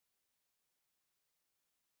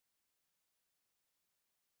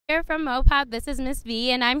Here from Mopop, this is Miss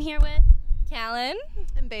V, and I'm here with Callan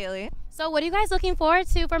and Bailey. So what are you guys looking forward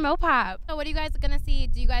to for Mopop? So what are you guys gonna see?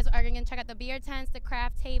 Do you guys are gonna check out the beer tents, the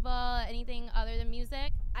craft table, anything other than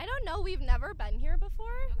music? I don't know. We've never been here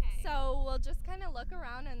before, so we'll just kind of look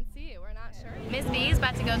around and see. We're not sure. Miss V is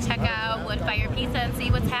about to go check out Woodfire Pizza and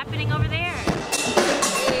see what's happening over there.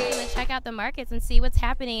 And check out the markets and see what's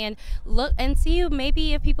happening and look and see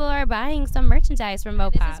maybe if people are buying some merchandise from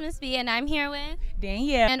Mopop. This is Miss V, and I'm here with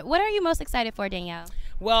Danielle. And what are you most excited for, Danielle?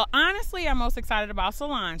 Well, honestly, I'm most excited about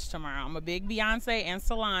Solange tomorrow. I'm a big Beyonce and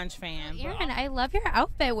Solange fan. Erin, I love your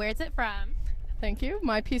outfit. Where's it from? Thank you.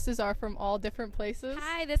 My pieces are from all different places.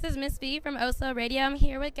 Hi, this is Miss B from Oso Radio. I'm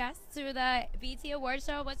here with guests to the BT Award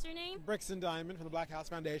Show. What's your name? Brixton Diamond from the Black House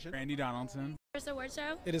Foundation. Randy Donaldson. First award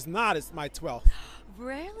show? It is not. It's my 12th.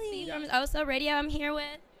 Really? From Oso Radio, I'm here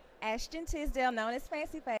with Ashton Tisdale, known as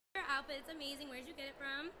Fancy Face. your outfit. It's amazing. Where'd you get it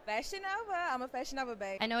from? Fashion Nova. I'm a Fashion Nova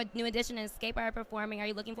babe. I know a new edition is Escape are performing. Are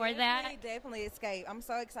you looking forward to that? Definitely Escape. I'm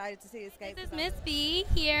so excited to see Escape. This is Miss B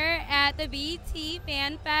here at the BT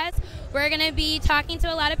Fan Fest. We're going to be talking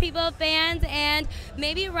to a lot of people, fans, and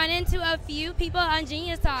maybe run into a few people on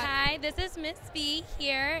Genius Talk. Hi, this is Miss B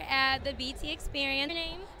here at the BT Experience. Your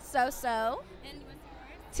name? So. And what's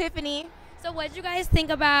yours? Tiffany. So what did you guys think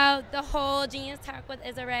about the whole Genius Talk with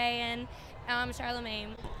Issa Rae and Charlamagne?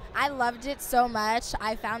 I loved it so much.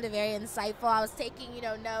 I found it very insightful. I was taking,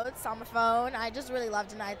 notes on my phone. I just really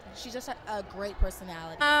loved it. And she's just a great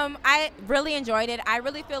personality. I really enjoyed it. I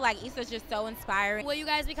really feel like Issa's just so inspiring. Will you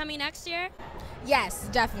guys be coming next year? Yes,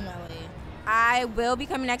 definitely. I will be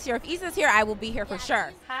coming next year. If Issa's here, I will be here for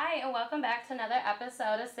sure. Hi, and welcome back to another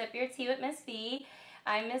episode of Sip Your Tea with Miss V.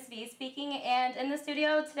 I'm Miss V speaking, and in the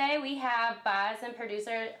studio today we have Boz and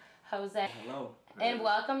producer Jose. Hello. And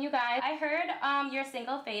welcome, you guys. I heard your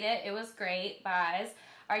single Faded. It was great, Boz.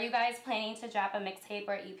 Are you guys planning to drop a mixtape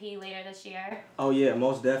or EP later this year? Oh yeah,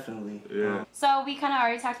 most definitely. Yeah. So we kind of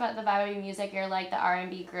already talked about the vibe of your music. You're like the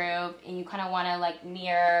R&B group, and you kind of want to like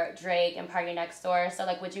mirror Drake and Party Next Door. So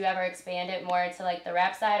like, would you ever expand it more to like the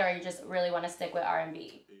rap side, or you just really want to stick with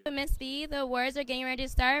R&B? Miss B, the awards are getting ready to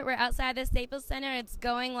start. We're outside the Staples Center. It's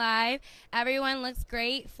going live. Everyone looks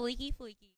great. Fleeky, fleeky.